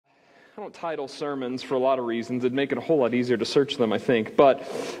don't title sermons for a lot of reasons. It'd make it a whole lot easier to search them, I think. But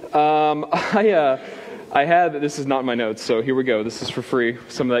I had, this is not in my notes, so here we go. This is for free.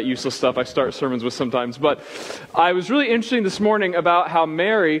 Some of that useless stuff I start sermons with sometimes. But I was really interested this morning about how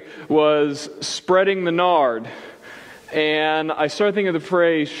Mary was spreading the nard. And I started thinking of the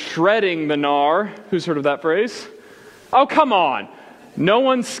phrase, shredding the nard. Who's heard of that phrase? Oh, come on. No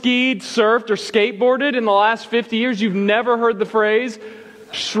one skied, surfed, or skateboarded in the last 50 years? You've never heard the phrase,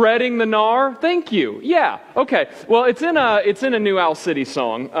 shredding the nard? Thank you. Yeah. Okay. Well, it's in a new Owl City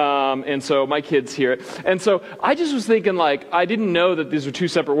song, and so my kids hear it. And so I just was thinking, I didn't know that these were two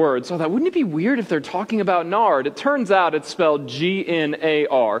separate words. So I thought, wouldn't it be weird if they're talking about nard? It turns out it's spelled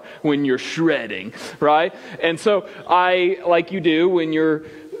G-N-A-R when you're shredding, right? And so I, like you do when you're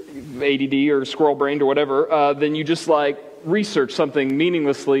ADD or squirrel-brained or whatever, then you just research something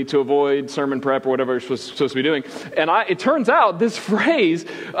meaninglessly to avoid sermon prep or whatever you're supposed to be doing. And it turns out this phrase,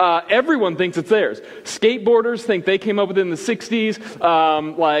 everyone thinks it's theirs. Skateboarders think they came up with it in the 60s,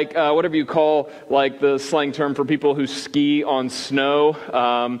 whatever you call the slang term for people who ski on snow,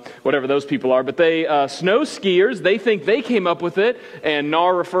 whatever those people are. But snow skiers, they think they came up with it, and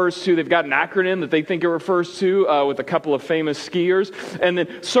NAR refers to, they've got an acronym that they think it refers to with a couple of famous skiers. And then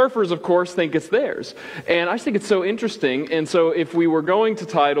surfers, of course, think it's theirs. And I just think it's so interesting. And so if we were going to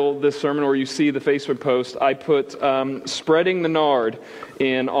title this sermon, or you see the Facebook post, I put Spreading the Nard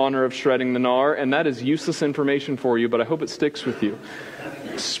in honor of shredding the nard. And that is useless information for you, but I hope it sticks with you.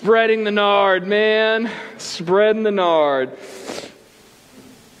 Spreading the nard, man. Spreading the nard.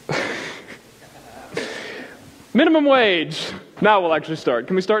 Minimum wage. Now we'll actually start.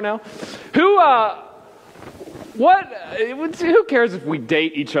 Can we start now? Who cares if we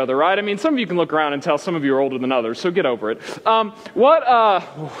date each other, right? I mean, some of you can look around and tell some of you are older than others, so get over it.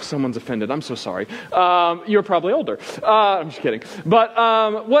 Someone's offended. I'm so sorry. You're probably older. I'm just kidding. But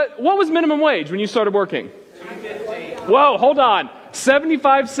what was minimum wage when you started working? $2.50. Whoa, hold on.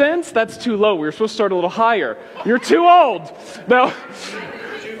 75 cents? That's too low. We were supposed to start a little higher. You're too old. No.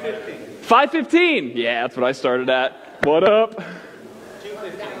 $5.50. $5.15. Yeah, that's what I started at. What up?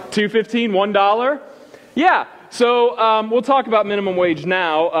 $2.15. $1? Yeah. So we'll talk about minimum wage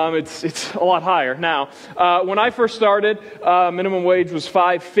now. It's a lot higher now. When I first started, minimum wage was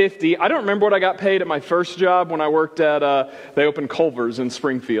 $5.50. I don't remember what I got paid at my first job when I worked at, they opened Culver's in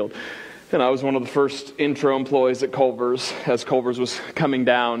Springfield. And I was one of the first intro employees at Culver's as Culver's was coming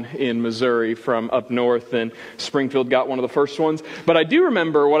down in Missouri from up north, and Springfield got one of the first ones. But I do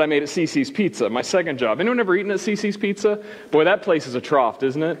remember what I made at CC's Pizza, my second job. Anyone ever eaten at CC's Pizza? Boy, that place is a trough,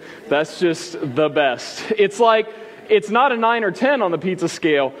 isn't it? That's just the best. It's not a 9 or 10 on the pizza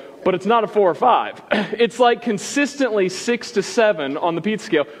scale, but it's not a 4 or 5. It's consistently 6 to 7 on the pizza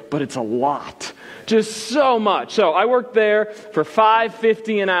scale, but it's a lot. Just so much. So I worked there for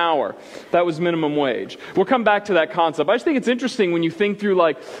 $5.50 an hour. That was minimum wage. We'll come back to that concept. I just think it's interesting when you think through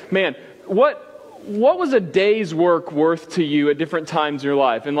man, what was a day's work worth to you at different times in your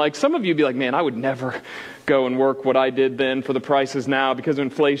life? And some of you would be like, man, I would never go and work what I did then for the prices now because of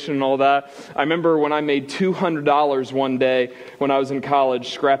inflation and all that. I remember when I made $200 one day when I was in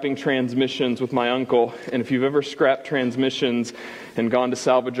college scrapping transmissions with my uncle. And if you've ever scrapped transmissions and gone to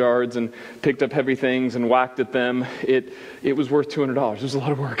salvage yards and picked up heavy things and whacked at them, it was worth $200. It was a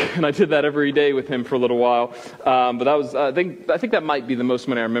lot of work. And I did that every day with him for a little while. But that was, I think that might be the most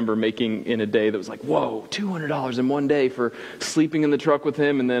money I remember making in a day that was whoa, $200 in one day for sleeping in the truck with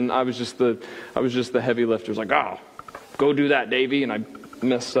him. And then I was just the heavy lifter. It was go do that, Davey. And I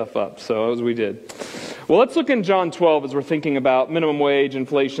messed stuff up. So that was what we did. Well, let's look in John 12 as we're thinking about minimum wage,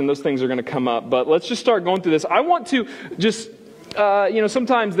 inflation. Those things are going to come up. But let's just start going through this. I want to just...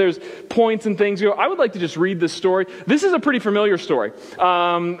 sometimes there's points and things. I would like to just read this story. This is a pretty familiar story,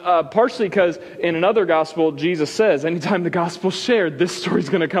 partially because in another gospel, Jesus says, anytime the gospel's shared, this story's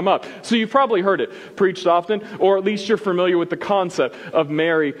going to come up. So you've probably heard it preached often, or at least you're familiar with the concept of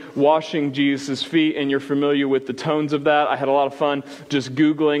Mary washing Jesus' feet, and you're familiar with the tones of that. I had a lot of fun just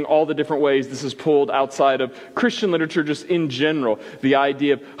Googling all the different ways this is pulled outside of Christian literature, just in general. The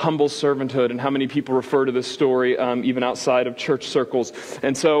idea of humble servanthood and how many people refer to this story even outside of church circles.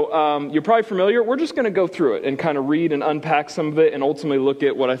 And so you're probably familiar. We're just going to go through it and kind of read and unpack some of it and ultimately look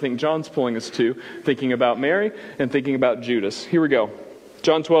at what I think John's pulling us to, thinking about Mary and thinking about Judas. Here we go.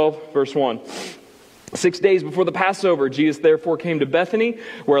 John 12, verse 1. 6 days before the Passover, Jesus therefore came to Bethany,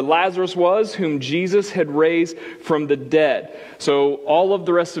 where Lazarus was, whom Jesus had raised from the dead. So all of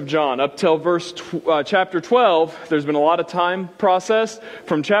the rest of John, up till chapter 12, there's been a lot of time processed.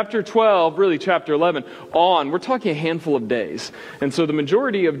 From chapter 12, really chapter 11, on, we're talking a handful of days. And so the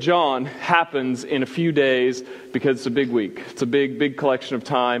majority of John happens in a few days because it's a big week. It's a big collection of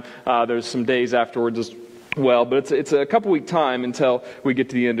time. There's some days afterwards as well, but it's a couple-week time until we get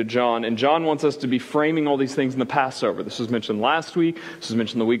to the end of John. And John wants us to be framing all these things in the Passover. This was mentioned last week. This was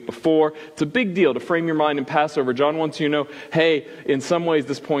mentioned the week before. It's a big deal to frame your mind in Passover. John wants you to know, hey, in some ways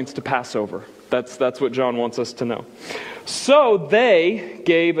this points to Passover. That's what John wants us to know. So they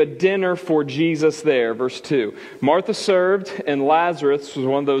gave a dinner for Jesus there, verse 2. Martha served, and Lazarus was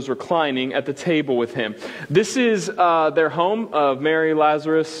one of those reclining at the table with him. This is their home of Mary,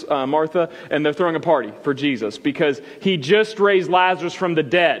 Lazarus, Martha, and they're throwing a party for Jesus because he just raised Lazarus from the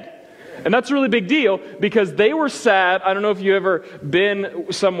dead. And that's a really big deal because they were sad. I don't know if you've ever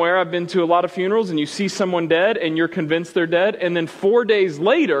been somewhere. I've been to a lot of funerals and you see someone dead and you're convinced they're dead. And then 4 days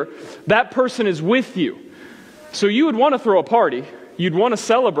later, that person is with you. So you would want to throw a party. You'd want to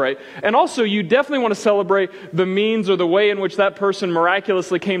celebrate. And also you definitely want to celebrate the means or the way in which that person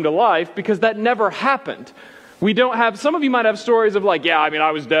miraculously came to life because that never happened. We don't have, some of you might have stories of like,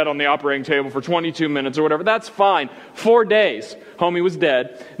 I was dead on the operating table for 22 minutes or whatever. That's fine. 4 days, homie was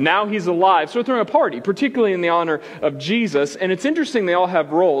dead. Now he's alive. So we're throwing a party, particularly in the honor of Jesus. And it's interesting they all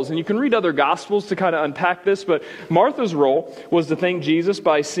have roles. And you can read other Gospels to kind of unpack this. But Martha's role was to thank Jesus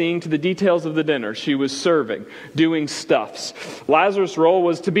by seeing to the details of the dinner. She was serving, doing stuffs. Lazarus' role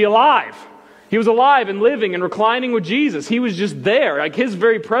was to be alive. He was alive and living and reclining with Jesus. He was just there. Like his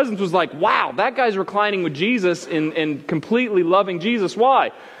very presence was like, wow, that guy's reclining with Jesus and completely loving Jesus.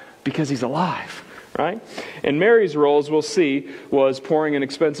 Why? Because he's alive, right? And Mary's role, as we'll see, was pouring an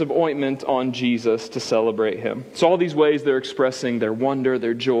expensive ointment on Jesus to celebrate him. So all these ways they're expressing their wonder,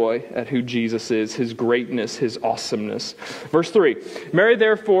 their joy at who Jesus is, his greatness, his awesomeness. Verse 3, Mary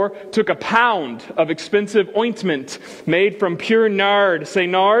therefore took a pound of expensive ointment made from pure nard. Say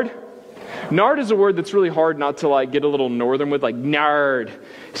nard. Nard is a word that's really hard not to like get a little northern with, like nard.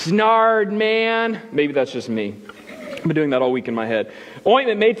 It's nard, man. Maybe that's just me. I've been doing that all week in my head.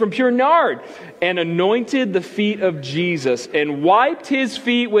 Ointment made from pure nard, and anointed the feet of Jesus, and wiped his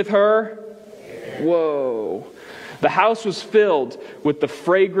feet with her. Whoa. The house was filled with the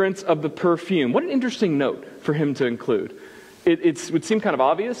fragrance of the perfume. What an interesting note for him to include. It would seem kind of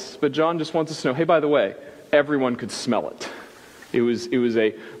obvious, but John just wants us to know, hey, by the way, everyone could smell it. It was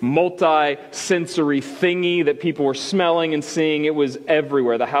a multi-sensory thingy that people were smelling and seeing. It was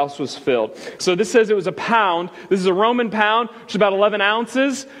everywhere. The house was filled. So this says it was a pound. This is a Roman pound, which is about 11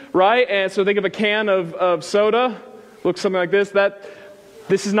 ounces, right? And so think of a can of soda. Looks something like this.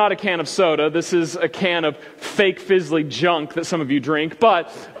 This is not a can of soda. This is a can of fake fizzly junk that some of you drink. But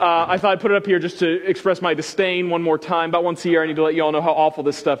I thought I'd put it up here just to express my disdain one more time. About once a year, I need to let you all know how awful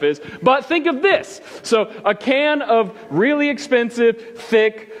this stuff is. But think of this. So a can of really expensive,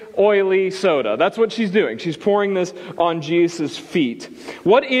 thick, oily soda. That's what she's doing. She's pouring this on Jesus' feet.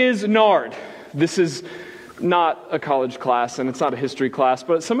 What is nard? This is not a college class, and it's not a history class,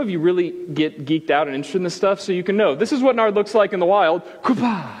 but some of you really get geeked out and interested in this stuff, so you can know. This is what nard looks like in the wild.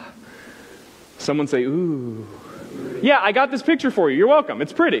 Kupa! Someone say, ooh. Yeah, I got this picture for you. You're welcome.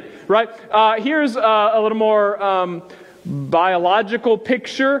 It's pretty, right? Here's a little more biological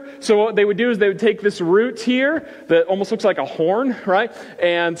picture. So what they would do is they would take this root here that almost looks like a horn, right?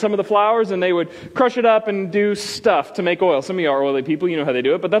 And some of the flowers, and they would crush it up and do stuff to make oil. Some of you are oily people, you know how they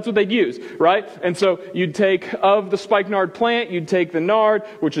do it, but that's what they'd use, right? And so you'd take of the spikenard plant, you'd take the nard,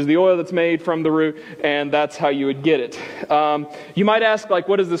 which is the oil that's made from the root, and that's how you would get it. You might ask, like,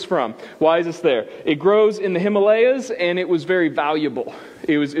 what is this from? Why is this there? It grows in the Himalayas, and it was very valuable.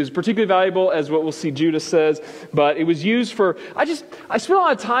 It was particularly valuable, as what we'll see Judas says, but it was used for, I spent a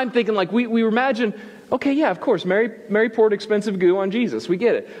lot of time thinking, like, we imagine, okay, yeah, of course, Mary poured expensive goo on Jesus, we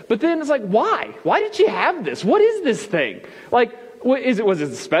get it. But then it's like, why? Why did she have this? What is this thing? Like, was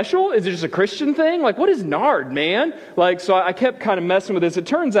it special? Is it just a Christian thing? Like, what is nard, man? Like, so I kept kind of messing with this. It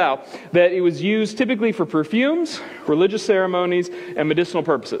turns out that it was used typically for perfumes, religious ceremonies, and medicinal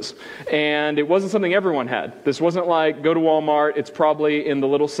purposes. And it wasn't something everyone had. This wasn't like, go to Walmart, it's probably in the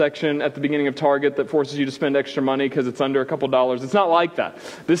little section at the beginning of Target that forces you to spend extra money because it's under a couple dollars. It's not like that.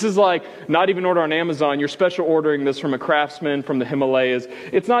 This is like, not even order on Amazon. You're special ordering this from a craftsman from the Himalayas.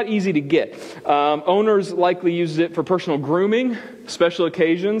 It's not easy to get. Owners likely used it for personal grooming, special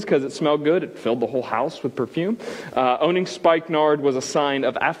occasions, because it smelled good. It filled the whole house with perfume. Owning spikenard was a sign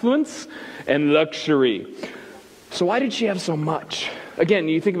of affluence and luxury. So why did she have so much? Again,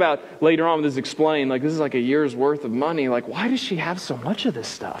 you think about later on when this is explained, like this is like a year's worth of money. Like, why does she have so much of this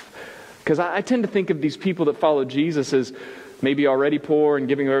stuff? Because I tend to think of these people that follow Jesus as maybe already poor and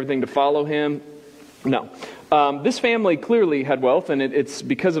giving everything to follow him. No. This family clearly had wealth, and it's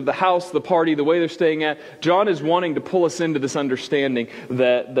because of the house, the party, the way they're staying at. John is wanting to pull us into this understanding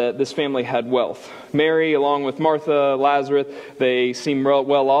that this family had wealth. Mary, along with Martha, Lazarus, they seem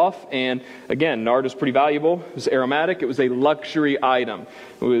well off. And again, nard is pretty valuable. It was aromatic. It was a luxury item.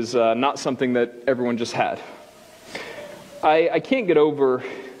 It was not something that everyone just had. I can't get over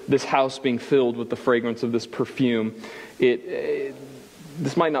this house being filled with the fragrance of this perfume.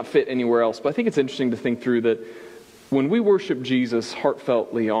 This might not fit anywhere else, but I think it's interesting to think through that when we worship Jesus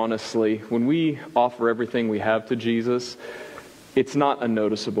heartfeltly, honestly, when we offer everything we have to Jesus, it's not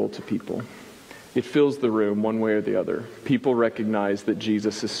unnoticeable to people. It fills the room one way or the other. People recognize that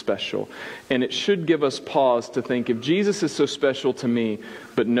Jesus is special. And it should give us pause to think, if Jesus is so special to me,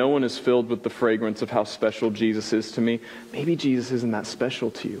 but no one is filled with the fragrance of how special Jesus is to me, maybe Jesus isn't that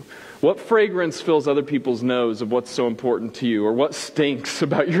special to you. What fragrance fills other people's nose of what's so important to you? Or what stinks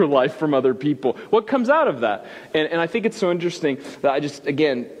about your life from other people? What comes out of that? And I think it's so interesting that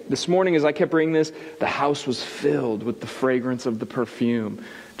again, this morning as I kept reading this, the house was filled with the fragrance of the perfume.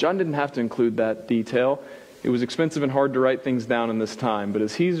 John didn't have to include that detail. It was expensive and hard to write things down in this time. But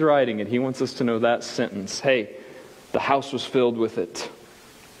as he's writing it, he wants us to know that sentence. Hey, the house was filled with it.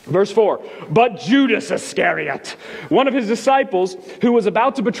 Verse 4, but Judas Iscariot, one of his disciples who was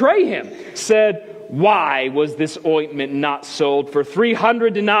about to betray him, said, why was this ointment not sold for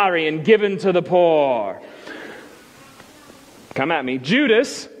 300 denarii and given to the poor? Come at me.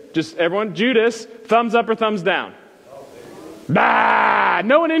 Judas, just everyone, Judas, thumbs up or thumbs down? Bah!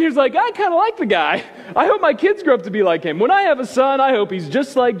 No one in here's like, I kind of like the guy. I hope my kids grow up to be like him. When I have a son, I hope he's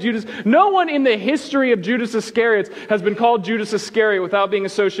just like Judas. No one in the history of Judas Iscariot has been called Judas Iscariot without being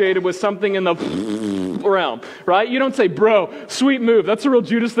associated with something in the realm, right? You don't say, bro, sweet move. That's a real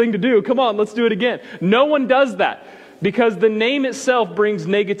Judas thing to do. Come on, let's do it again. No one does that. Because the name itself brings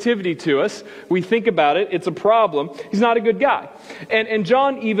negativity to us. We think about it. It's a problem. He's not a good guy. And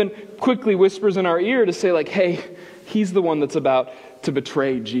John even quickly whispers in our ear to say like, hey, he's the one that's about to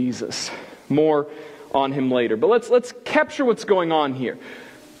betray Jesus. More on him later. But let's capture what's going on here.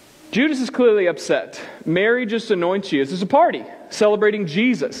 Judas is clearly upset. Mary just anoints Jesus. It's a party celebrating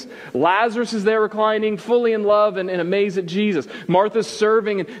Jesus. Lazarus is there reclining, fully in love and amazed at Jesus. Martha's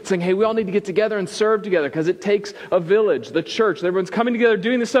serving and saying, hey, we all need to get together and serve together because it takes a village, the church. Everyone's coming together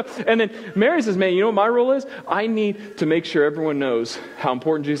doing this stuff. And then Mary says, man, you know what my role is? I need to make sure everyone knows how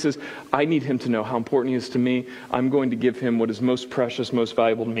important Jesus is. I need him to know how important he is to me. I'm going to give him what is most precious, most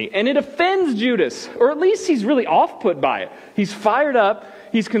valuable to me. And it offends Judas, or at least he's really off-put by it. He's fired up.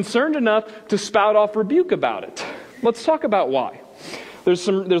 He's concerned enough to spout off rebuke about it. Let's talk about why. There's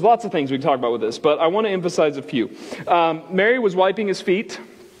lots of things we can talk about with this, but I want to emphasize a few. Mary was wiping his feet,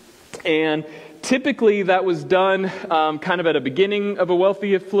 and typically that was done kind of at a beginning of a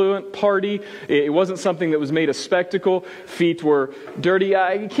wealthy, affluent party. It wasn't something that was made a spectacle. Feet were dirty.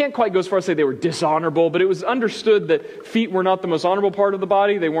 I can't quite go as far as to say they were dishonorable, but it was understood that feet were not the most honorable part of the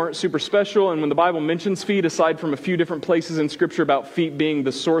body. They weren't super special. And when the Bible mentions feet, aside from a few different places in Scripture about feet being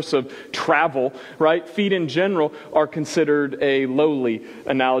the source of travel, right? Feet in general are considered a lowly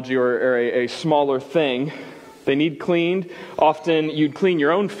analogy or a smaller thing. They need cleaned. Often you'd clean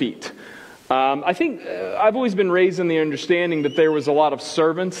your own feet. I think I've always been raised in the understanding that there was a lot of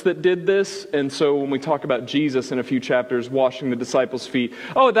servants that did this. And so when we talk about Jesus in a few chapters washing the disciples' feet,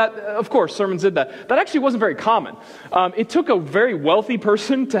 of course, servants did that. That actually wasn't very common. It took a very wealthy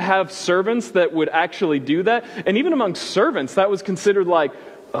person to have servants that would actually do that. And even among servants, that was considered like,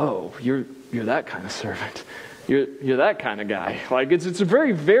 oh, you're that kind of servant. You're that kind of guy. Like it's a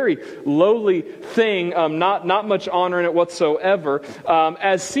very, very lowly thing, not much honor in it whatsoever.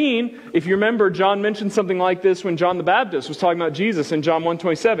 As seen, if you remember, John mentioned something like this when John the Baptist was talking about Jesus in John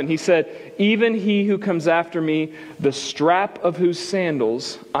 1:27. He said, even he who comes after me, the strap of whose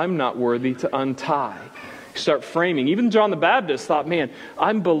sandals I'm not worthy to untie. You start framing. Even John the Baptist thought, man,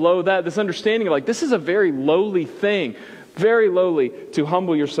 I'm below that. This understanding of like, this is a very lowly thing. Very lowly to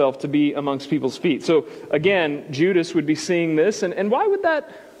humble yourself to be amongst people's feet. So again, Judas would be seeing this, and why would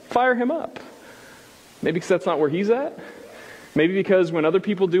that fire him up? Maybe because that's not where he's at? Maybe because when other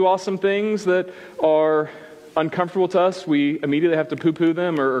people do awesome things that are uncomfortable to us, we immediately have to poo-poo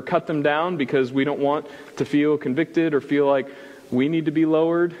them or cut them down because we don't want to feel convicted or feel like we need to be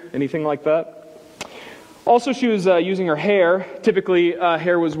lowered, anything like that? Also, she was using her hair. Typically,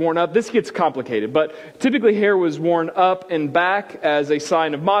 hair was worn up. This gets complicated, but typically hair was worn up and back as a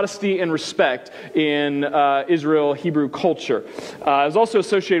sign of modesty and respect in Israel Hebrew culture. It was also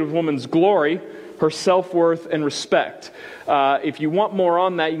associated with woman's glory, her self-worth, and respect. If you want more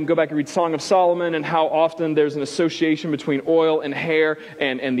on that, you can go back and read Song of Solomon and how often there's an association between oil and hair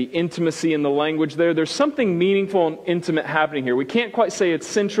and the intimacy in the language there. There's something meaningful and intimate happening here. We can't quite say it's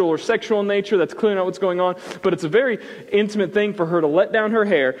sensual or sexual in nature. That's clearly not what's going on. But it's a very intimate thing for her to let down her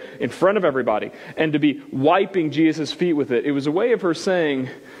hair in front of everybody and to be wiping Jesus' feet with it. It was a way of her saying,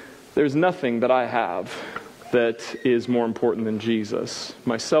 there's nothing that I have that is more important than Jesus.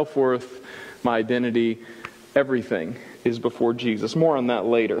 My self-worth, my identity, everything is before Jesus. More on that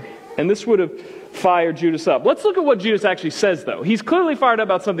later. And this would have fired Judas up. Let's look at what Judas actually says, though. He's clearly fired up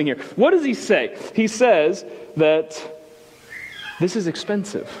about something here. What does he say? He says that this is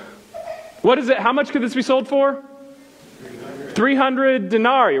expensive. What is it? How much could this be sold for? 300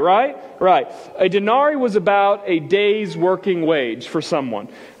 denarii, right? Right. A denarii was about a day's working wage for someone,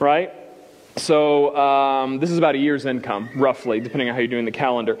 right? So this is about a year's income, roughly, depending on how you're doing the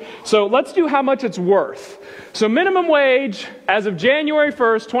calendar. So let's do how much it's worth. So minimum wage, as of January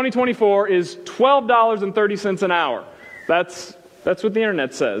 1st, 2024, is $12.30 an hour. That's what the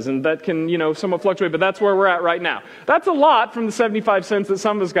internet says, and that can, somewhat fluctuate, but that's where we're at right now. That's a lot from the 75 cents that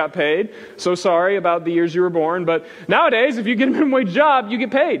some of us got paid. So sorry about the years you were born, but nowadays, if you get a minimum wage job, you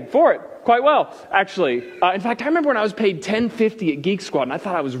get paid for it. Quite well, actually. In fact, I remember when I was paid $10.50 at Geek Squad, and I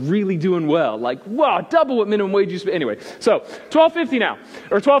thought I was really doing well. Like, wow, double what minimum wage used to be. Anyway, so $12.50 now,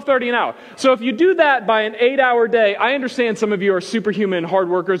 or $12.30 an hour. So if you do that by an 8-hour day, I understand some of you are superhuman hard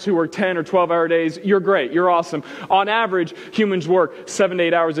workers who work 10 or 12-hour days. You're great. You're awesome. On average, humans work 7 to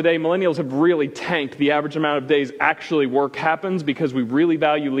 8 hours a day. Millennials have really tanked the average amount of days actually work happens because we really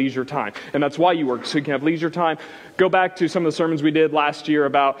value leisure time. And that's why you work, so you can have leisure time. Go back to some of the sermons we did last year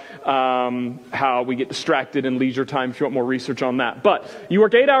about how we get distracted in leisure time if you want more research on that. But you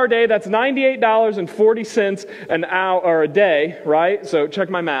work 8-hour day, that's $98.40 an hour or a day, right? So check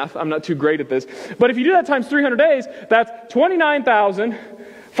my math. I'm not too great at this. But if you do that times 300 days, that's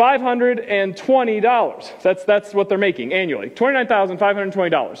 $29,520. That's what they're making annually.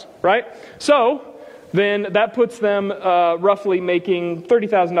 $29,520, right? So then that puts them roughly making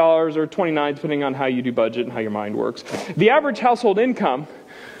 $30,000 or $29,000, depending on how you do budget and how your mind works. The average household income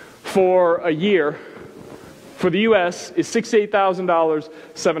for a year for the U.S. is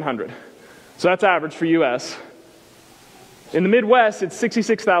 $68,700. So that's average for U.S. In the Midwest, it's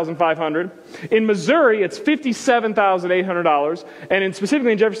 $66,500. In Missouri, it's $57,800. And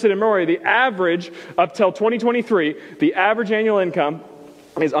specifically in Jefferson and Maury, the average up till 2023, the average annual income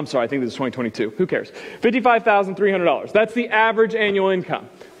is, I think this is 2022. Who cares? $55,300. That's the average annual income.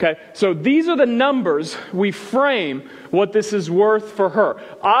 Okay? So these are the numbers we frame what this is worth for her.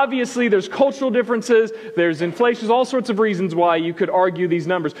 Obviously, there's cultural differences, there's inflation, all sorts of reasons why you could argue these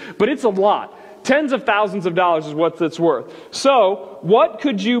numbers. But it's a lot. Tens of thousands of dollars is what it's worth. So, what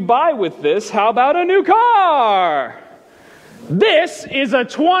could you buy with this? How about a new car? This is a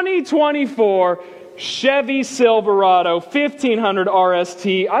 2024 Chevy Silverado 1500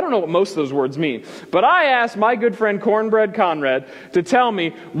 RST. I don't know what most of those words mean, but I asked my good friend Cornbread Conrad to tell me,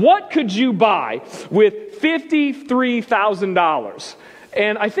 what could you buy with $53,000?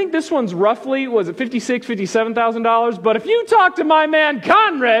 And I think this one's roughly, was it $56,000, $57,000? But if you talk to my man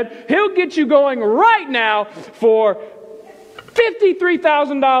Conrad, he'll get you going right now for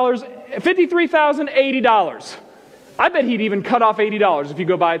 $53,000, $53,080. I bet he'd even cut off $80 if you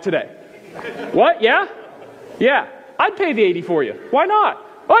go buy it today. What? Yeah? Yeah. I'd pay the $80 for you. Why not?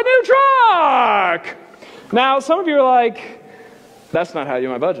 A new truck! Now, some of you are like, that's not how you do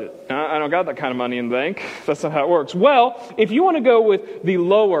my budget. I don't got that kind of money in the bank. That's not how it works. Well, if you want to go with the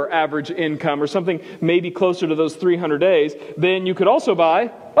lower average income or something maybe closer to those 300 days, then you could also buy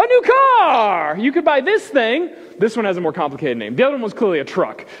a new car. You could buy this thing. This one has a more complicated name. The other one was clearly a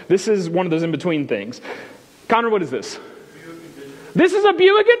truck. This is one of those in-between things. Connor, what is this? This is a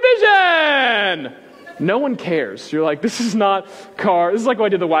Buick Envision! No one cares. You're like, this is not car. This is like when I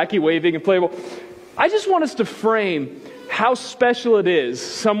did the wacky waving and playable. I just want us to frame how special it is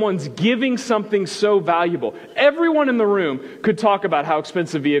someone's giving something so valuable. Everyone in the room could talk about how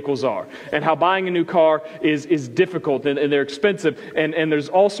expensive vehicles are and how buying a new car is difficult and they're expensive and there's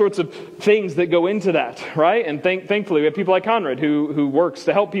all sorts of things that go into that, right? And thankfully we have people like Conrad who works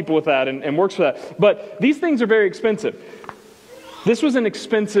to help people with that and works for that. But these things are very expensive. This was an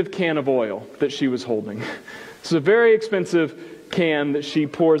expensive can of oil that she was holding. This is a very expensive can that she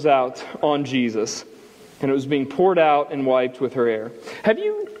pours out on Jesus. And it was being poured out and wiped with her hair. Have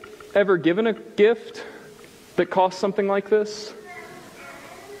you ever given a gift that cost something like this?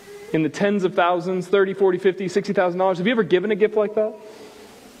 In the tens of thousands, $30,000, $40,000, $50,000, $60,000. Have you ever given a gift like that?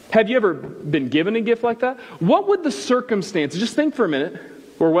 Have you ever been given a gift like that? What would the circumstances, just think for a minute,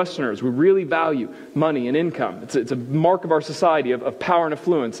 we're Westerners, we really value money and income. It's a mark of our society of power and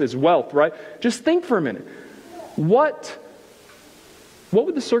affluence is wealth, right? Just think for a minute. What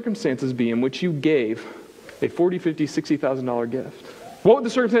would the circumstances be in which you gave a $40,000, $50,000, $60,000 gift? What would the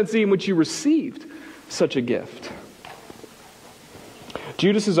circumstances be in which you received such a gift?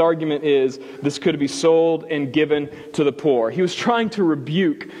 Judas's argument is this could be sold and given to the poor. He was trying to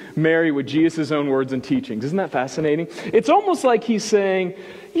rebuke Mary with Jesus' own words and teachings. Isn't that fascinating? It's almost like he's saying,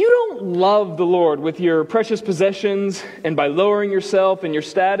 you don't love the Lord with your precious possessions and by lowering yourself and your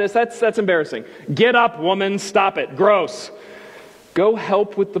status. That's embarrassing. Get up, woman. Stop it. Gross. Go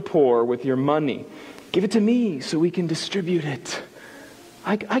help with the poor with your money. Give it to me so we can distribute it.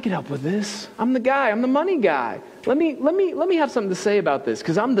 I can help with this. I'm the guy. I'm the money guy. Let me have something to say about this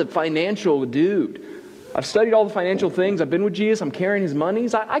because I'm the financial dude. I've studied all the financial things. I've been with Jesus. I'm carrying his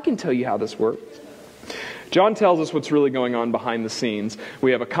monies. I can tell you how this works. John tells us what's really going on behind the scenes.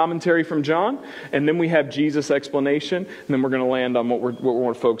 We have a commentary from John, and then we have Jesus' explanation, and then we're going to land on what we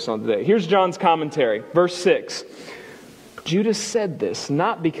want to focus on today. Here's John's commentary. Verse 6. Judas said this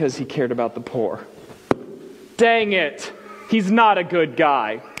not because he cared about the poor. Dang it. He's not a good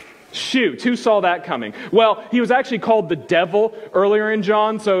guy. Shoot, who saw that coming? Well, he was actually called the devil earlier in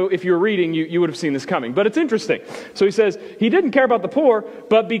John, so if you were reading, you would have seen this coming. But it's interesting. So he says, he didn't care about the poor,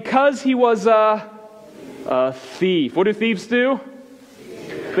 but because he was a thief. What do thieves do?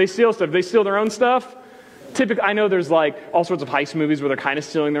 They steal stuff. They steal their own stuff. Typically, I know there's like all sorts of heist movies where they're kind of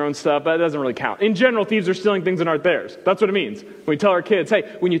stealing their own stuff, but that doesn't really count. In general, thieves are stealing things that aren't theirs. That's what it means. When we tell our kids,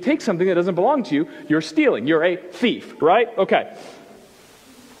 hey, when you take something that doesn't belong to you, you're stealing. You're a thief, right? Okay.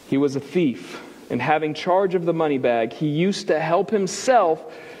 He was a thief, and having charge of the money bag, he used to help himself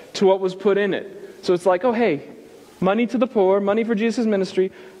to what was put in it. So it's like, oh, hey, money to the poor, money for Jesus'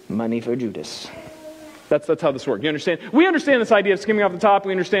 ministry, money for Judas. That's how this works. You understand? We understand this idea of skimming off the top.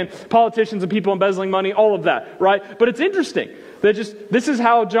 We understand politicians and people embezzling money, all of that, right? But it's interesting that this is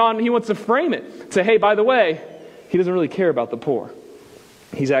how John, he wants to frame it. Say, hey, by the way, he doesn't really care about the poor.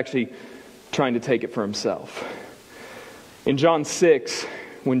 He's actually trying to take it for himself. In John 6,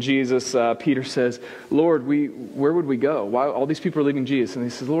 when Peter says, Lord, where would we go? Why all these people are leaving Jesus? And he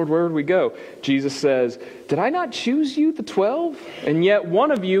says, Lord, where would we go? Jesus says, did I not choose you, the 12? And yet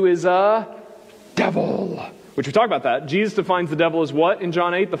one of you is a devil. Which we talk about that. Jesus defines the devil as what in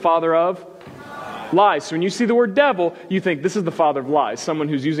John 8? The father of lies. So when you see the word devil, you think this is the father of lies. Someone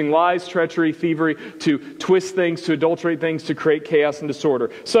who's using lies, treachery, thievery to twist things, to adulterate things, to create chaos and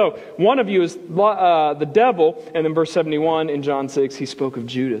disorder. So one of you is the devil. And then verse 71 in John 6, he spoke of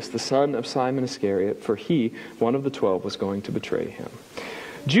Judas, the son of Simon Iscariot, for he, one of the 12, was going to betray him.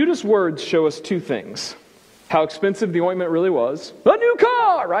 Judas' words show us two things. How expensive the ointment really was. A new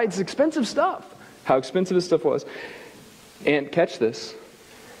car, right? It's expensive stuff. How expensive this stuff was. And catch this.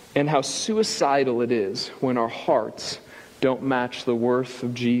 And how suicidal it is when our hearts don't match the worth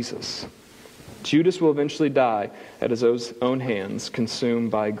of Jesus. Judas will eventually die at his own hands,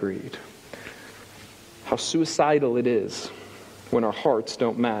 consumed by greed. How suicidal it is when our hearts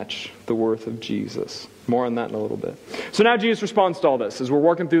don't match the worth of Jesus. More on that in a little bit. So now Jesus responds to all this as we're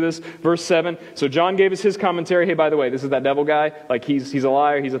working through this. Verse 7. So John gave us his commentary. Hey, by the way, this is that devil guy. Like he's a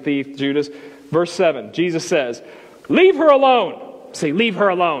liar. He's a thief. Judas. Verse 7. Jesus says, leave her alone. Say, leave her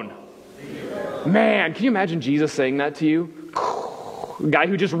alone. Man, can you imagine Jesus saying that to you? The guy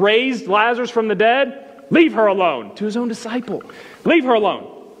who just raised Lazarus from the dead. Leave her alone. To his own disciple. Leave her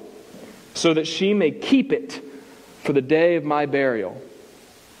alone. So that she may keep it for the day of my burial.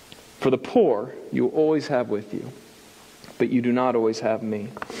 For the poor you will always have with you, but you do not always have me.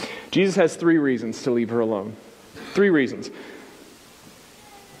 Jesus has 3 reasons to leave her alone. 3 reasons.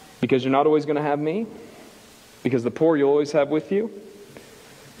 Because you're not always going to have me. Because the poor you'll always have with you.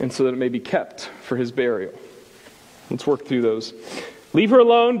 And so that it may be kept for his burial. Let's work through those. Leave her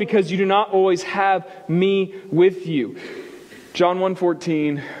alone because you do not always have me with you. John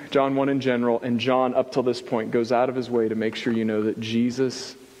 1:14, John 1 in general, and John up till this point goes out of his way to make sure you know that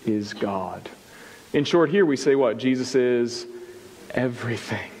Jesus is God. In short, here we say what? Jesus is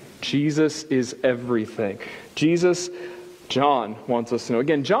everything. Jesus is everything. John wants us to know.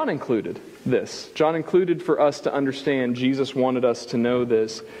 Again, John included this. John included for us to understand. Jesus wanted us to know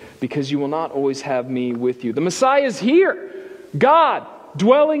this. Because you will not always have me with you. The Messiah is here. God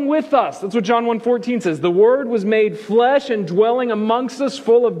dwelling with us. That's what John 1:14 says. The Word was made flesh and dwelling amongst us,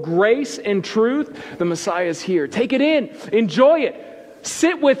 full of grace and truth. The Messiah is here. Take it in. Enjoy it.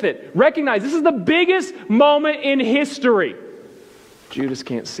 Sit with it. Recognize this is the biggest moment in history. Judas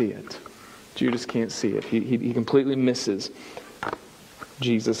can't see it. Judas can't see it. He completely misses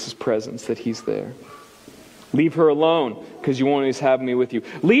Jesus' presence, that he's there. Leave her alone, because you won't always have me with you.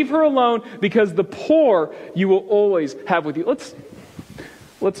 Leave her alone, because the poor you will always have with you.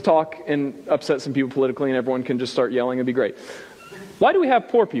 Let's talk and upset some people politically, and everyone can just start yelling. It'd be great. Why do we have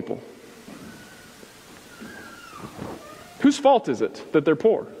poor people? Whose fault is it that they're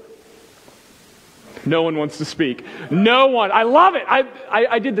poor? No one wants to speak. No one. I love it.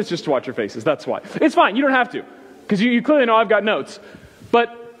 I did this just to watch your faces. That's why. It's fine. You don't have to, because you clearly know I've got notes.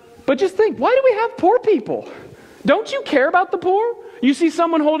 But just think, why do we have poor people? Don't you care about the poor? You see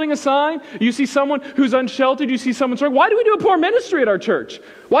someone holding a sign. You see someone who's unsheltered. You see someone struggling. Why do we do a poor ministry at our church?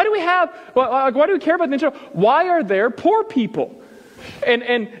 Why do we care about the church? Why are there poor people?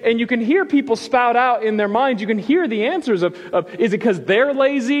 And you can hear people spout out in their minds. You can hear the answers of is it because they're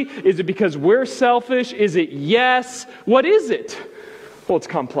lazy? Is it because we're selfish? Is it yes? What is it? Well, it's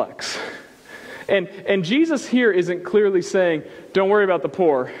complex. And Jesus here isn't clearly saying, don't worry about the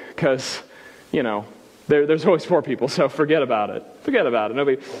poor, because, there's always poor people, so forget about it. Forget about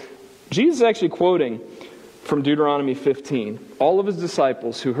it. Jesus is actually quoting from Deuteronomy 15. All of his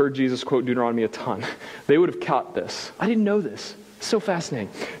disciples who heard Jesus quote Deuteronomy a ton, they would have caught this. I didn't know this. So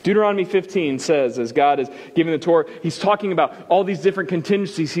fascinating. Deuteronomy 15 says, as God is giving the Torah, he's talking about all these different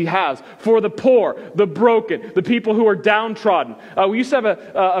contingencies he has for the poor, the broken, the people who are downtrodden. We used to have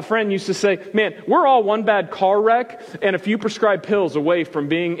a friend used to say, man, we're all one bad car wreck and a few prescribed pills away from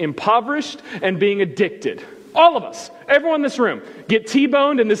being impoverished and being addicted. All of us, everyone in this room, get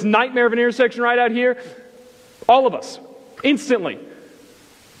T-boned in this nightmare of an intersection right out here. All of us, instantly.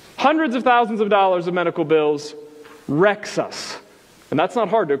 Hundreds of thousands of dollars of medical bills, wrecks us. And that's not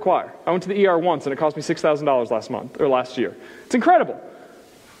hard to acquire. I went to the ER once and it cost me $6,000 last year. It's incredible.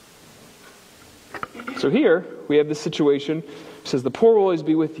 So here we have this situation. It says, the poor will always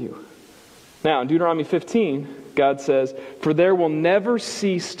be with you. Now in Deuteronomy 15, God says, for there will never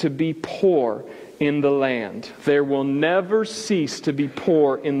cease to be poor in the land. There will never cease to be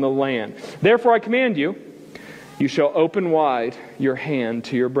poor in the land. Therefore I command you, you shall open wide your hand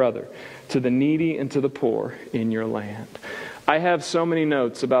to your brother, to the needy and to the poor in your land. I have so many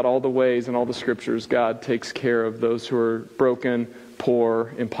notes about all the ways in all the scriptures God takes care of those who are broken,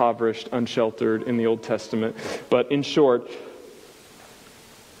 poor, impoverished, unsheltered in the Old Testament. But in short,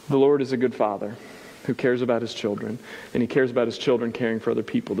 the Lord is a good father who cares about his children, and he cares about his children caring for other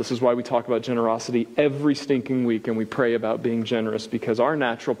people. This is why we talk about generosity every stinking week, and we pray about being generous, because our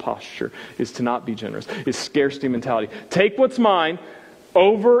natural posture is to not be generous. It's scarcity mentality. Take what's mine,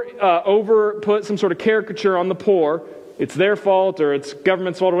 put some sort of caricature on the poor. It's their fault or it's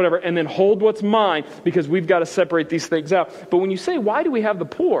government's fault or whatever, and then hold what's mine, because we've got to separate these things out. But when you say, why do we have the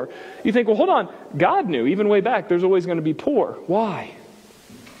poor? You think, well, hold on. God knew, even way back, there's always going to be poor. Why?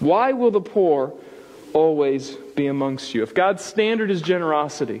 Why will the poor always be amongst you? If God's standard is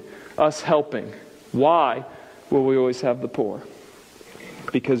generosity, us helping, why will we always have the poor?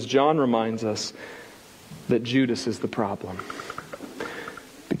 Because John reminds us that Judas is the problem.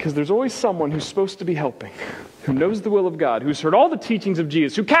 Because there's always someone who's supposed to be helping, who knows the will of God, who's heard all the teachings of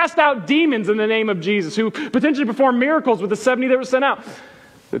Jesus, who cast out demons in the name of Jesus, who potentially performed miracles with the 70 that were sent out,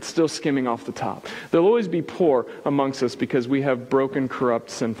 that's still skimming off the top. There'll always be poor amongst us because we have broken,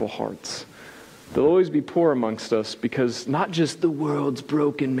 corrupt, sinful hearts. There'll always be poor amongst us because not just the world's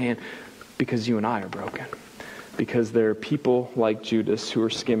broken, man, because you and I are broken. Because there are people like Judas who are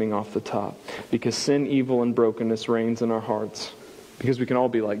skimming off the top. Because sin, evil, and brokenness reigns in our hearts. Because we can all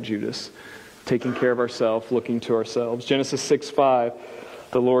be like Judas, taking care of ourselves, looking to ourselves. Genesis 6:5,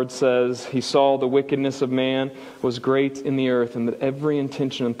 the Lord says, he saw the wickedness of man was great in the earth, and that every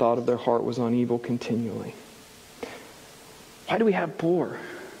intention and thought of their heart was on evil continually. Why do we have poor?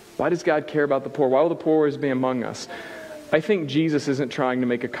 Why does God care about the poor? Why will the poor always be among us? I think Jesus isn't trying to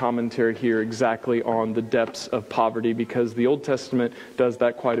make a commentary here exactly on the depths of poverty, because the Old Testament does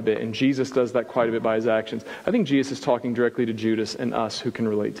that quite a bit, and Jesus does that quite a bit by his actions. I think Jesus is talking directly to Judas and us who can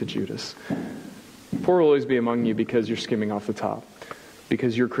relate to Judas. Poor will always be among you because you're skimming off the top,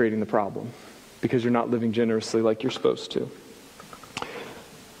 because you're creating the problem, because you're not living generously like you're supposed to.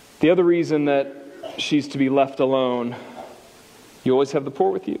 The other reason that she's to be left alone, you always have the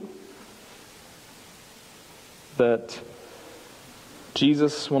poor with you. That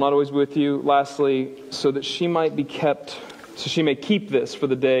Jesus will not always be with you. Lastly, so that she might be kept so she may keep this for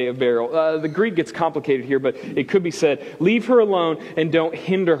the day of burial. The Greek gets complicated here, but it could be said, leave her alone and don't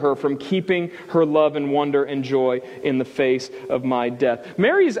hinder her from keeping her love and wonder and joy in the face of my death.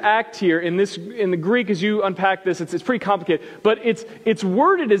 Mary's act here in the Greek, as you unpack this, it's pretty complicated, but it's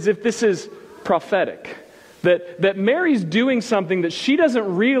worded as if this is prophetic. That Mary's doing something that she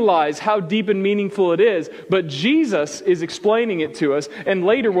doesn't realize how deep and meaningful it is, but Jesus is explaining it to us, and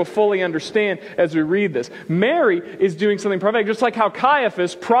later we'll fully understand as we read this. Mary is doing something prophetic, just like how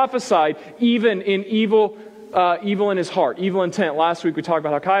Caiaphas prophesied even in evil in his heart, evil intent. Last week we talked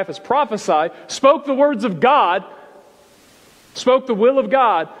about how Caiaphas prophesied, spoke the words of God, spoke the will of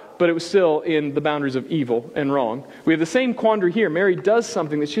God, but it was still in the boundaries of evil and wrong. We have the same quandary here. Mary does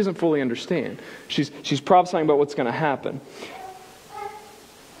something that she doesn't fully understand. She's prophesying about what's going to happen.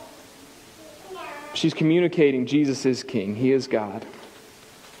 She's communicating Jesus is king. He is God.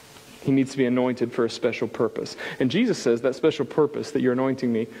 He needs to be anointed for a special purpose. And Jesus says that special purpose that you're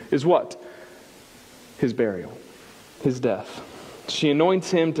anointing me is what? His burial, his death. She anoints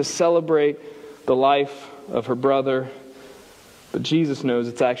him to celebrate the life of her brother, but Jesus knows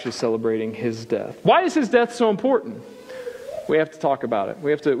it's actually celebrating his death. Why is his death so important? We have to talk about it. We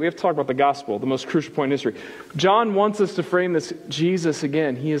have to talk about the gospel, the most crucial point in history. John wants us to frame this. Jesus,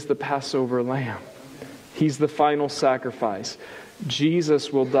 again, he is the Passover lamb. He's the final sacrifice.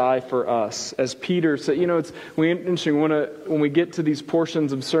 Jesus will die for us. As Peter said, it's interesting when we get to these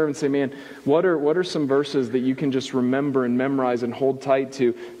portions of sermon, say, man, what are some verses that you can just remember and memorize and hold tight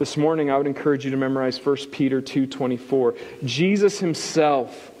to? This morning, I would encourage you to memorize 1 Peter 2:24. Jesus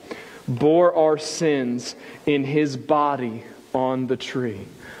himself bore our sins in his body on the tree.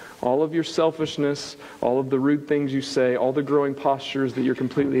 All of your selfishness, all of the rude things you say, all the growing postures that you're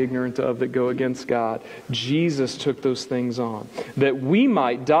completely ignorant of that go against God, Jesus took those things on, that we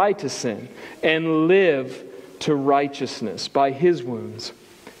might die to sin and live to righteousness. By his wounds,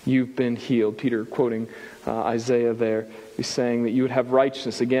 you've been healed. Peter, quoting Isaiah there, he's saying that you would have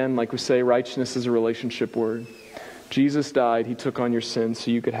righteousness. Again, like we say, righteousness is a relationship word. Jesus died, he took on your sins so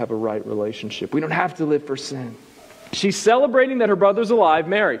you could have a right relationship. We don't have to live for sin. She's celebrating that her brother's alive.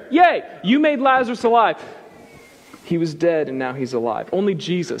 Mary, yay, you made Lazarus alive. He was dead and now he's alive. Only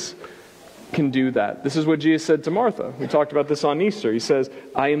Jesus can do that. This is what Jesus said to Martha. We talked about this on Easter. He says,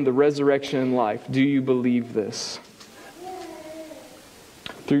 I am the resurrection and life. Do you believe this?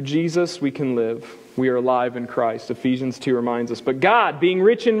 Through Jesus we can live. We are alive in Christ. Ephesians 2 reminds us. But God, being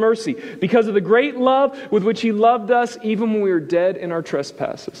rich in mercy, because of the great love with which he loved us, even when we were dead in our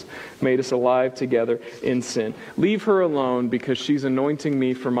trespasses, made us alive together in sin. Leave her alone because she's anointing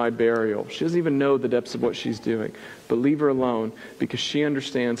me for my burial. She doesn't even know the depths of what she's doing. But leave her alone because she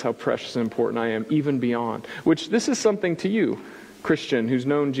understands how precious and important I am, even beyond. Which this is something to you, Christian, who's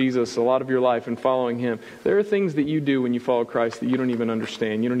known Jesus a lot of your life and following him. There are things that you do when you follow Christ that you don't even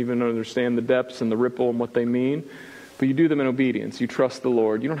understand. You don't even understand the depths and the ripple and what they mean. But you do them in obedience. You trust the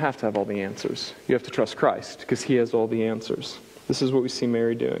Lord. You don't have to have all the answers. You have to trust Christ because he has all the answers. This is what we see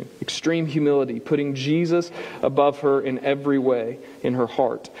Mary doing. Extreme humility, putting Jesus above her in every way in her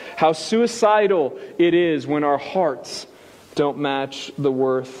heart. How suicidal it is when our hearts don't match the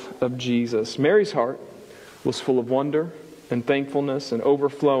worth of Jesus. Mary's heart was full of wonder and thankfulness and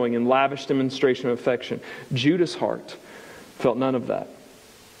overflowing and lavish demonstration of affection. Judas' heart felt none of that.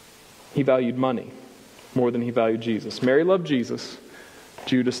 He valued money more than he valued Jesus. Mary loved Jesus.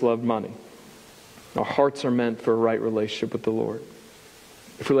 Judas loved money. Our hearts are meant for a right relationship with the Lord.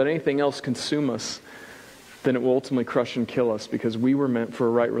 If we let anything else consume us, then it will ultimately crush and kill us because we were meant for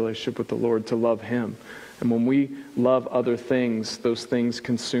a right relationship with the Lord to love him. And when we love other things, those things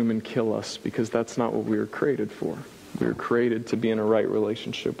consume and kill us because that's not what we were created for. We were created to be in a right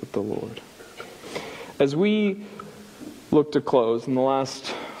relationship with the Lord. As we look to close in the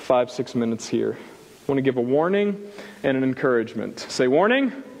last 5-6 minutes here, I want to give a warning and an encouragement. Say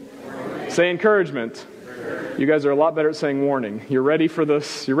warning. Say encouragement. You guys are a lot better at saying warning. You're ready for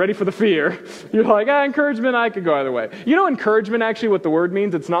this. You're ready for the fear. You're like, encouragement, I could go either way. You know encouragement, actually, what the word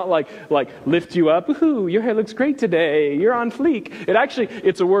means? It's not like lift you up. Woohoo, your hair looks great today. You're on fleek.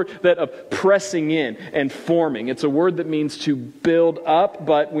 It's a word that of pressing in and forming. It's a word that means to build up.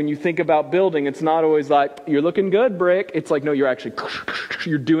 But when you think about building, it's not always like, you're looking good, brick. It's like, no, you're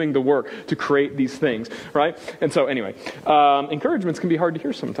doing the work to create these things, right? And so anyway, encouragements can be hard to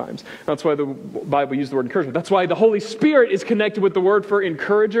hear sometimes. That's why the Bible uses the word encouragement. That's why the Holy Spirit is connected with the word for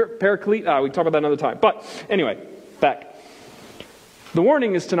encourager, paraclete. We can talk about that another time. But anyway, back. The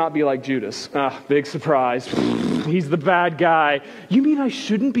warning is to not be like Judas. Big surprise. He's the bad guy. You mean I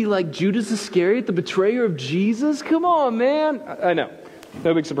shouldn't be like Judas Iscariot, the betrayer of Jesus? Come on, man. I know.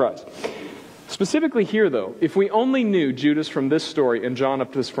 No big surprise. Specifically here, though, if we only knew Judas from this story and John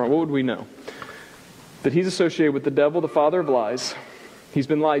up to this front, what would we know? That he's associated with the devil, the father of lies. He's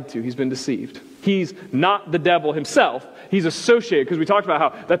been lied to. He's been deceived. He's not the devil himself. He's associated, because we talked about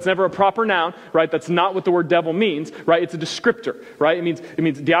how that's never a proper noun, right? That's not what the word devil means, right? It's a descriptor, right? It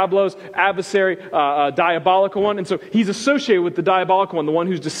means diablos, adversary, diabolical one. And so he's associated with the diabolical one, the one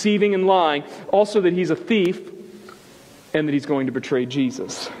who's deceiving and lying. Also that he's a thief and that he's going to betray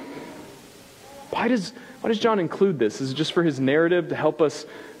Jesus. Why does John include this? Is it just for his narrative to help us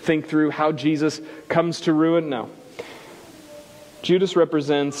think through how Jesus comes to ruin? No. Judas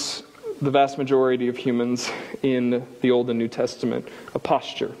represents the vast majority of humans in the Old and New Testament, a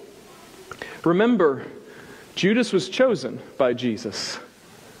posture. Remember, Judas was chosen by Jesus.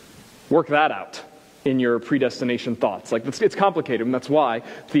 Work that out in your predestination thoughts. Like, it's complicated, and that's why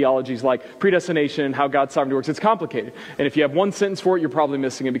theology's like predestination, how God's sovereignty works. It's complicated. And if you have one sentence for it, you're probably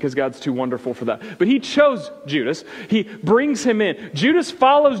missing it because God's too wonderful for that. But he chose Judas. He brings him in. Judas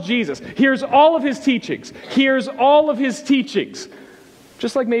follows Jesus, hears all of his teachings,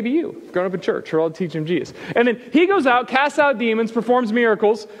 just like maybe you, grown up in church, heard all the teaching of Jesus. And then he goes out, casts out demons, performs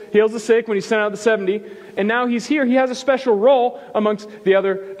miracles, heals the sick when he's sent out the 70, and now he's here. He has a special role amongst the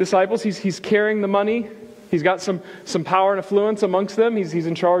other disciples. He's carrying the money. He's got some power and affluence amongst them. He's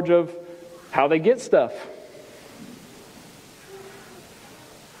in charge of how they get stuff.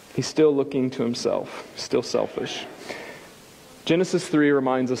 He's still looking to himself, still selfish. Genesis 3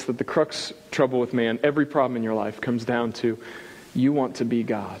 reminds us that the crux trouble with man, every problem in your life comes down to you want to be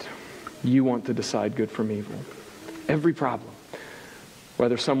God. You want to decide good from evil. Every problem.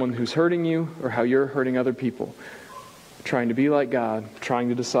 Whether someone who's hurting you or how you're hurting other people. Trying to be like God. Trying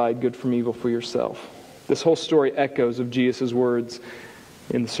to decide good from evil for yourself. This whole story echoes of Jesus' words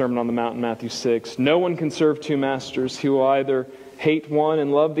in the Sermon on the Mount in Matthew 6. No one can serve two masters. He will either hate one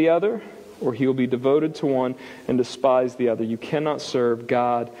and love the other, or he will be devoted to one and despise the other. You cannot serve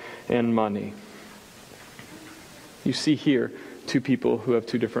God and money. You see here two people who have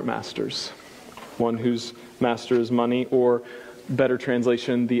two different masters. One whose master is money, or better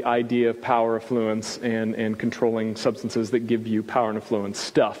translation, the idea of power, affluence, and controlling substances that give you power and affluence.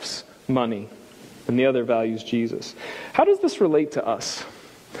 Stuffs, money. And the other values Jesus. How does this relate to us?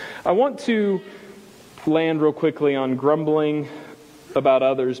 I want to land real quickly on grumbling about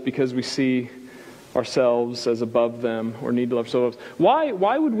others because we see ourselves as above them or need to love ourselves. Why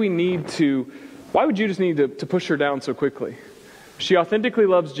would Judas need to push her down so quickly? She authentically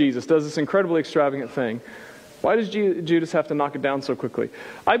loves Jesus, does this incredibly extravagant thing. Why does Judas have to knock it down so quickly?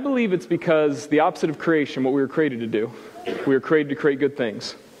 I believe it's because the opposite of creation, what we were created to do. We were created to create good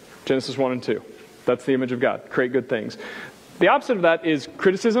things. Genesis 1 and 2. That's the image of God. Create good things. The opposite of that is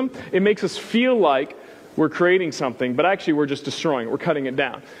criticism. It makes us feel like we're creating something, but actually we're just destroying it. We're cutting it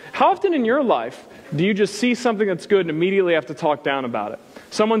down. How often in your life do you just see something that's good and immediately have to talk down about it?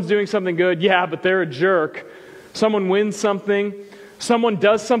 Someone's doing something good, yeah, but they're a jerk. Someone wins something. Someone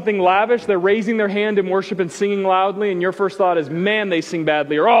does something lavish. They're raising their hand in worship and singing loudly, and your first thought is, man, they sing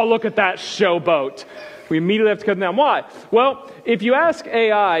badly, or oh, look at that showboat. We immediately have to cut them down. Why? Well, if you ask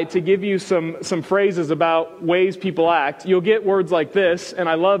AI to give you some phrases about ways people act, you'll get words like this, and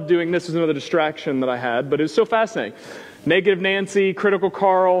I love doing this. Is another distraction that I had, but it was so fascinating. Negative Nancy, critical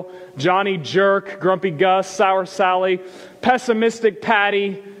Carl, Johnny Jerk, grumpy Gus, sour Sally, pessimistic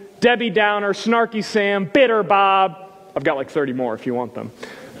Patty, Debbie Downer, snarky Sam, bitter Bob. I've got like 30 more if you want them.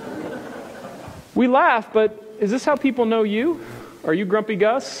 We laugh, but is this how people know you? Are you grumpy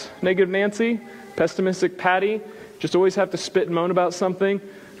Gus, negative Nancy, pessimistic Patty? Just always have to spit and moan about something?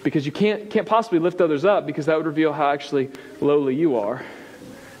 Because you can't possibly lift others up, because that would reveal how actually lowly you are.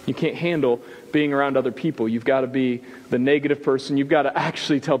 You can't handle being around other people. You've got to be the negative person. You've got to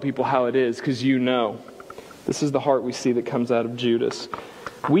actually tell people how it is, because you know. This is the heart we see that comes out of Judas.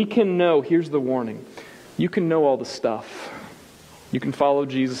 We can know, here's the warning, you can know all the stuff. You can follow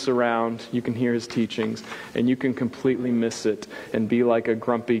Jesus around, you can hear his teachings, and you can completely miss it and be like a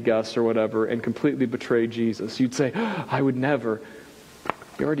grumpy Gus or whatever and completely betray Jesus. You'd say, oh, I would never.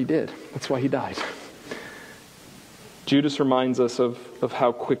 You already did. That's why he died. Judas reminds us of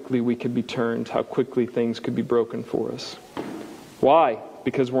how quickly we could be turned, how quickly things could be broken for us. Why?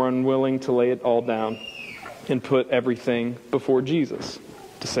 Because we're unwilling to lay it all down and put everything before Jesus.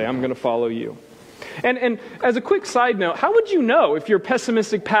 To say, I'm going to follow you. And as a quick side note, how would you know if you're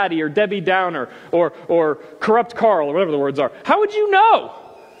pessimistic Patty or Debbie Downer or corrupt Carl or whatever the words are? How would you know?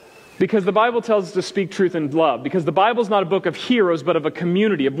 Because the Bible tells us to speak truth in love. Because the Bible's not a book of heroes, but of a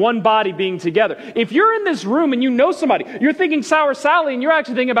community, of one body being together. If you're in this room and you know somebody, you're thinking Sour Sally, and you're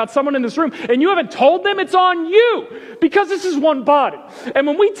actually thinking about someone in this room, and you haven't told them, it's on you. Because this is one body. And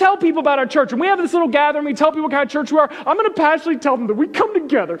when we tell people about our church, and we have this little gathering, we tell people what kind of church we are, I'm going to passionately tell them that we come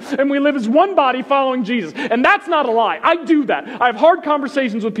together, and we live as one body following Jesus. And that's not a lie. I do that. I have hard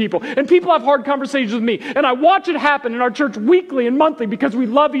conversations with people, and people have hard conversations with me. And I watch it happen in our church weekly and monthly because we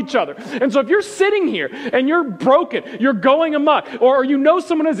love each other. And so if you're sitting here and you're broken, you're going amok, or you know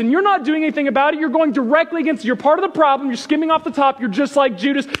someone is and you're not doing anything about it, you're going directly against it, you're part of the problem, you're skimming off the top, you're just like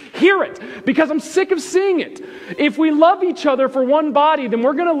Judas, hear it, because I'm sick of seeing it. If we love each other for one body, then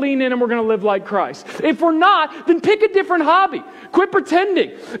we're going to lean in and we're going to live like Christ. If we're not, then pick a different hobby. Quit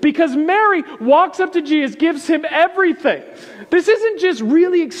pretending. Because Mary walks up to Jesus, gives him everything. This isn't just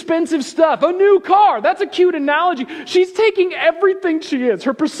really expensive stuff. A new car. That's a cute analogy. She's taking everything she is.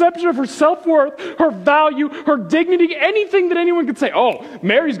 Her perception of her self-worth, her value, her dignity, anything that anyone could say. Oh,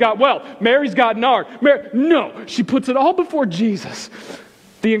 Mary's got wealth. Mary's got Nard. No, she puts it all before Jesus.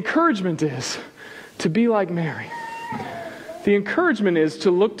 The encouragement is to be like Mary. The encouragement is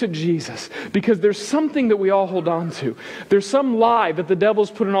to look to Jesus, because there's something that we all hold on to. There's some lie that the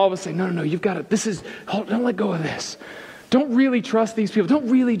devil's put in all of us, saying, no, you've got to, don't let go of this. Don't really trust these people. Don't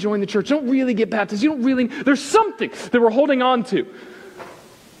really join the church. Don't really get baptized. There's something that we're holding on to.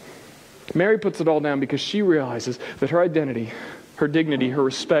 Mary puts it all down because she realizes that her identity, her dignity, her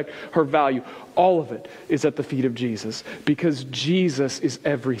respect, her value, all of it is at the feet of Jesus. Because Jesus is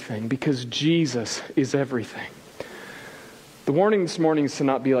everything. Because Jesus is everything. The warning this morning is to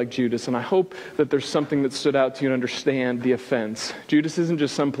not be like Judas, and I hope that there's something that stood out to you and understand the offense. Judas isn't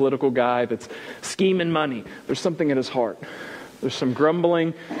just some political guy that's scheming money. There's something in his heart. There's some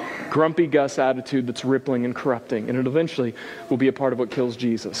grumbling, grumpy Gus attitude that's rippling and corrupting, and it eventually will be a part of what kills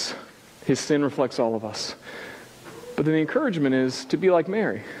Jesus. His sin reflects all of us. But then the encouragement is to be like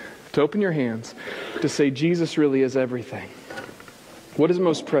Mary, to open your hands, to say Jesus really is everything. What is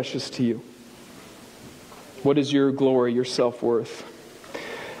most precious to you? What is your glory, your self-worth?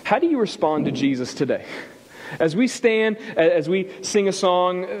 How do you respond to Jesus today? As we stand, as we sing a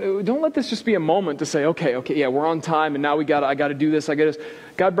song, don't let this just be a moment to say, okay, yeah, we're on time, and now I got to do this,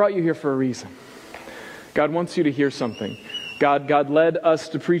 God brought you here for a reason. God wants you to hear something. God led us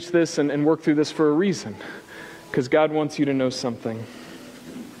to preach this and work through this for a reason. Because God wants you to know something.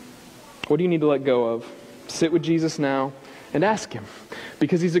 What do you need to let go of? Sit with Jesus now and ask Him.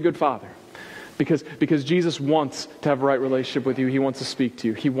 Because He's a good Father. Because Jesus wants to have a right relationship with you. He wants to speak to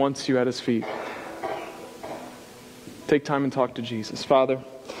you. He wants you at His feet. Take time and talk to Jesus. Father,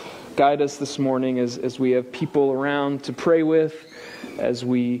 guide us this morning as we have people around to pray with, as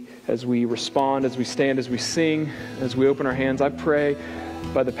we respond, as we stand, as we sing, as we open our hands. I pray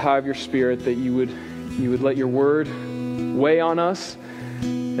by the power of your Spirit that you would let your word weigh on us,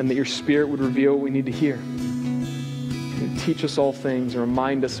 and that your Spirit would reveal what we need to hear. Teach us all things and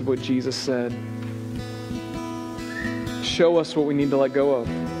remind us of what Jesus said. Show us what we need to let go of.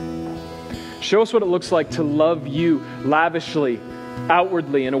 Show us what it looks like to love you lavishly,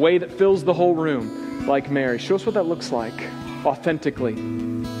 outwardly, in a way that fills the whole room, like Mary. Show us what that looks like, authentically.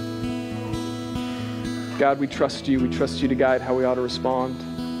 God, we trust you. We trust you to guide how we ought to respond.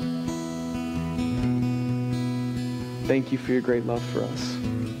 Thank you for your great love for us.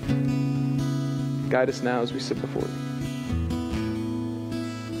 Guide us now as we sit before you.